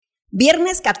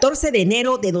Viernes 14 de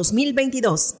enero de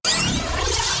 2022.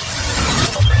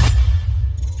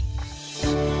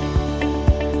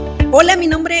 Hola, mi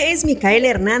nombre es Noel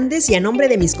Hernández y a nombre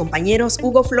de mis compañeros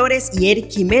Hugo Flores y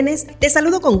Eric Jiménez, te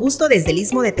saludo con gusto desde el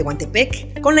Istmo de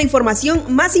Tehuantepec con la información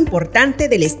más importante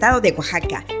del estado de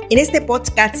Oaxaca, en este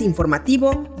podcast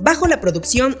informativo bajo la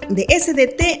producción de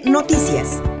SDT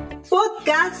Noticias.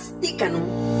 PODCASTÍCANU.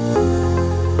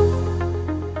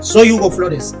 Soy Hugo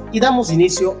Flores y damos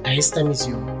inicio a esta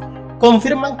emisión.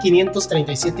 Confirman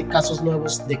 537 casos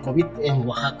nuevos de COVID en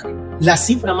Oaxaca, la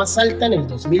cifra más alta en el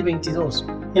 2022.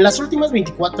 En las últimas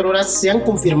 24 horas se han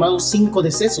confirmado 5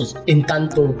 decesos, en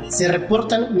tanto se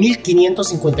reportan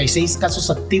 1,556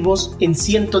 casos activos en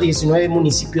 119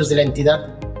 municipios de la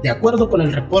entidad, de acuerdo con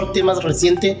el reporte más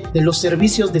reciente de los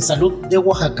servicios de salud de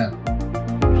Oaxaca.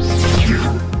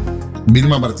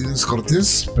 Vilma Martínez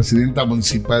Cortés, presidenta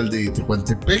municipal de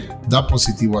Tehuantepec, da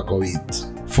positivo a COVID.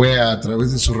 Fue a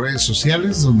través de sus redes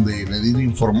sociales donde el edil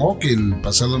informó que el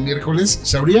pasado miércoles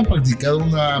se habría practicado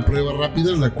una prueba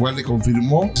rápida en la cual le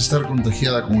confirmó estar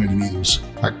contagiada con el virus.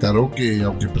 Aclaró que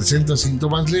aunque presenta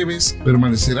síntomas leves,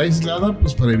 permanecerá aislada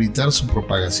para evitar su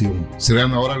propagación.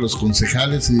 Serán ahora los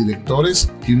concejales y directores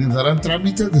quienes darán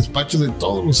trámite al despacho de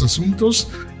todos los asuntos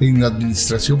en la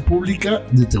administración pública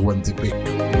de Tehuantepec.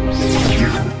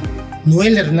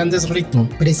 Noel Hernández Rito,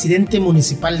 presidente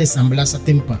municipal de San Blas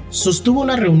Atempa, sostuvo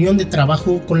una reunión de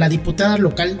trabajo con la diputada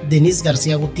local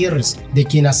García Gutiérrez, de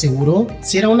quien aseguró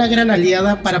será una gran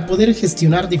aliada para poder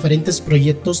gestionar diferentes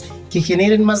proyectos que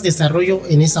generen más desarrollo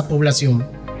en esa población.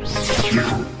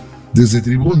 Desde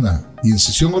tribuna y en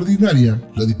sesión ordinaria,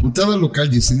 la diputada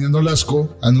local Yesenia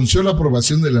Nolasco anunció la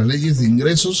aprobación de las leyes de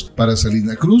ingresos para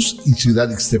Salina, Cruz y Ciudad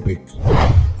Ixtepec.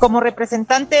 Como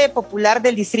representante popular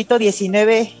del Distrito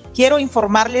 19, quiero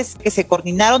informarles que se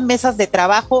coordinaron mesas de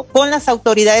trabajo con las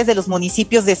autoridades de los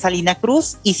municipios de Salina,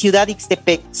 Cruz y Ciudad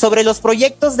Ixtepec sobre los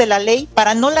proyectos de la ley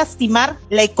para no lastimar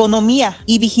la economía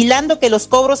y vigilando que los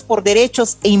cobros por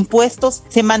derechos e impuestos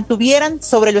se mantuvieran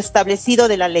sobre lo establecido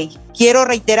de la ley. Quiero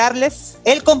reiterarles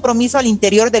el compromiso al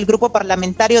interior del grupo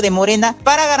parlamentario de Morena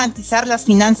para garantizar las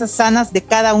finanzas sanas de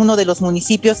cada uno de los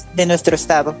municipios de nuestro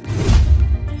estado.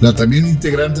 La también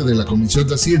integrante de la Comisión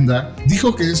de Hacienda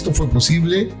dijo que esto fue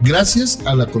posible gracias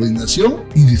a la coordinación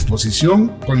y disposición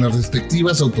con las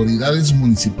respectivas autoridades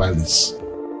municipales.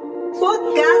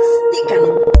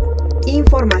 PODCASTÍCANU.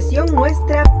 Información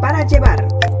nuestra para llevar.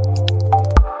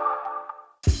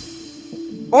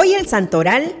 Hoy el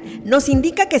santoral nos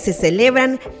indica que se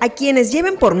celebran a quienes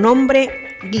lleven por nombre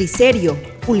Glicerio,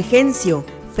 Fulgencio,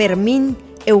 Fermín,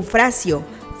 Eufrasio,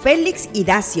 Félix y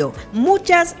Dacio.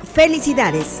 Muchas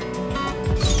felicidades.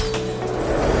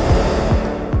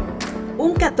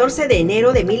 Un 14 de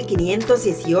enero de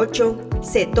 1518,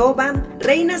 Setoba,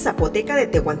 reina zapoteca de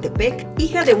Tehuantepec,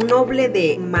 hija de un noble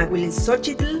de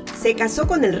Mahuilxochitl, se casó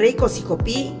con el rey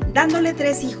Cosijopí, dándole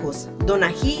 3 hijos, don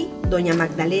Ají, doña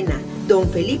Magdalena, don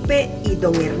Felipe y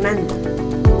don Hernando.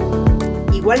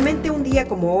 Igualmente un día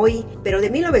como hoy, pero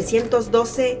de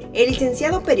 1912, el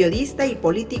licenciado periodista y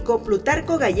político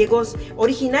Plutarco Gallegos,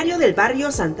 originario del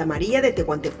barrio Santa María de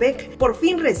Tehuantepec, por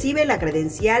fin recibe la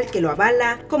credencial que lo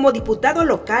avala como diputado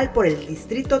local por el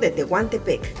distrito de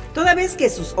Tehuantepec, toda vez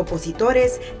que sus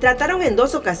opositores trataron en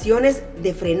 2 ocasiones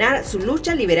de frenar su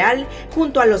lucha liberal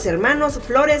junto a los hermanos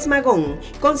Flores Magón,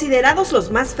 considerados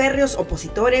los más férreos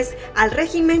opositores al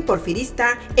régimen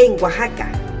porfirista en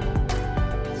Oaxaca.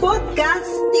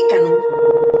 PODCASTÍCANU.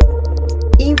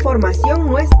 Información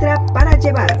nuestra para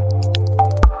llevar.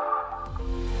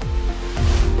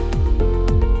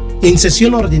 En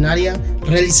sesión ordinaria,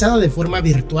 realizada de forma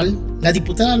virtual, la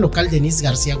diputada local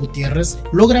García Gutiérrez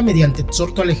logra mediante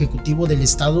exhorto al Ejecutivo del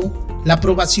Estado la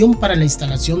aprobación para la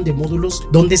instalación de módulos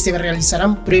donde se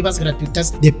realizarán pruebas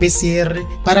gratuitas de PCR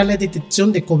para la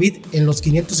detección de COVID en los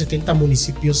 570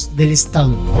 municipios del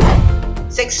Estado.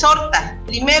 Se exhorta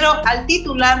primero al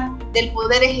titular del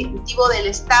Poder Ejecutivo del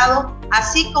Estado,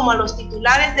 así como a los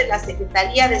titulares de la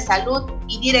Secretaría de Salud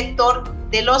y director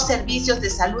de los Servicios de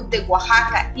Salud de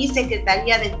Oaxaca y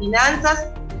Secretaría de Finanzas,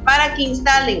 para que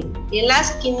instalen en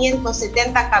las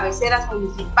 570 cabeceras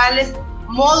municipales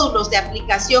módulos de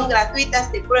aplicación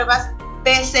gratuitas de pruebas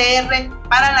PCR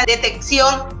para la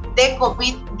detección de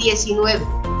COVID-19.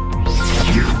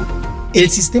 El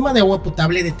sistema de agua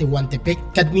potable de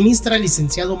Tehuantepec, que administra el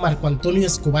licenciado Antonio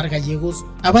Escobar Gallegos,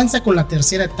 avanza con la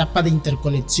tercera etapa de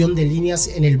interconexión de líneas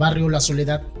en el barrio La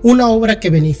Soledad, una obra que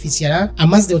beneficiará a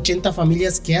más de 80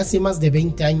 familias que hace más de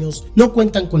 20 años no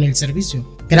cuentan con el servicio.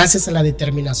 Gracias a la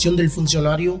determinación del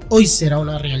funcionario, hoy será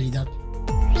una realidad.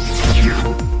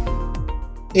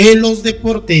 En los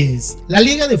deportes, la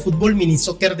Liga de Fútbol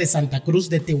Minisoccer de Santa Cruz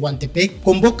de Tehuantepec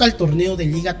convoca al torneo de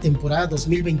Liga temporada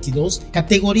 2022,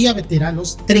 categoría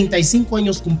veteranos, 35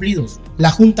 años cumplidos.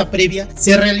 La junta previa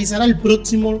se realizará el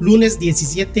próximo lunes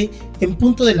 17 en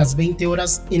punto de las 20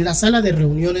 horas en la sala de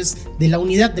reuniones de la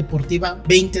Unidad Deportiva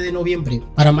 20 de noviembre.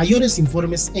 Para mayores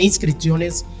informes e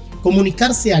inscripciones,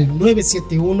 comunicarse al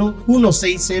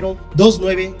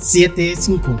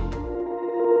 971-160-2975.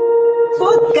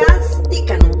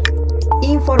 PODCASTÍCANU.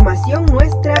 Información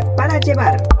nuestra para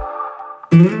llevar.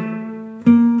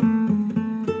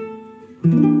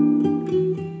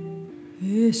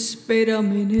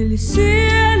 Espérame en el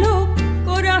cielo,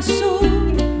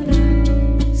 corazón,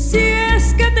 si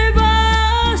es que te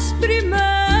vas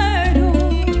primero.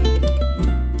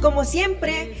 Como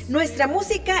siempre, nuestra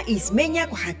música ismeña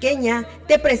oaxaqueña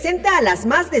te presenta a las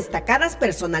más destacadas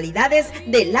personalidades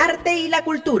del arte y la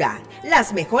cultura,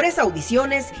 las mejores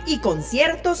audiciones y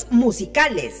conciertos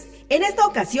musicales. En esta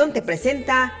ocasión te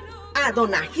presenta a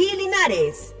Donají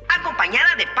Linares,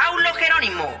 acompañada de Paulo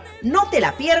Jerónimo. No te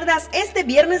la pierdas este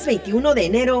viernes 21 de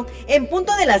enero en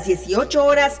punto de las 18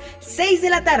 horas 6 de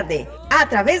la tarde a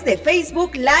través de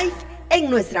Facebook Live en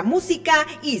nuestra música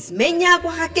ismeña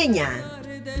oaxaqueña.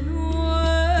 De nuevo.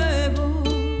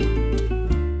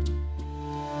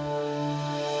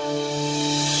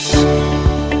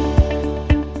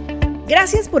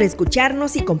 Gracias por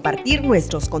escucharnos y compartir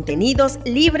nuestros contenidos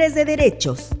libres de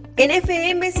derechos. En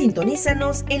FM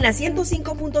sintonízanos en la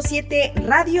 105.7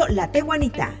 Radio La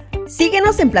Tehuanita.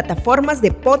 Síguenos en plataformas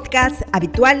de podcast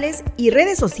habituales y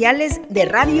redes sociales de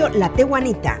Radio La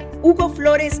Tehuanita, Hugo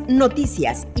Flores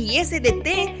Noticias y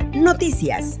SDT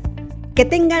Noticias. Que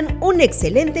tengan un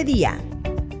excelente día.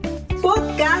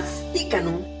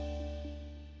 PODCASTÍCANU.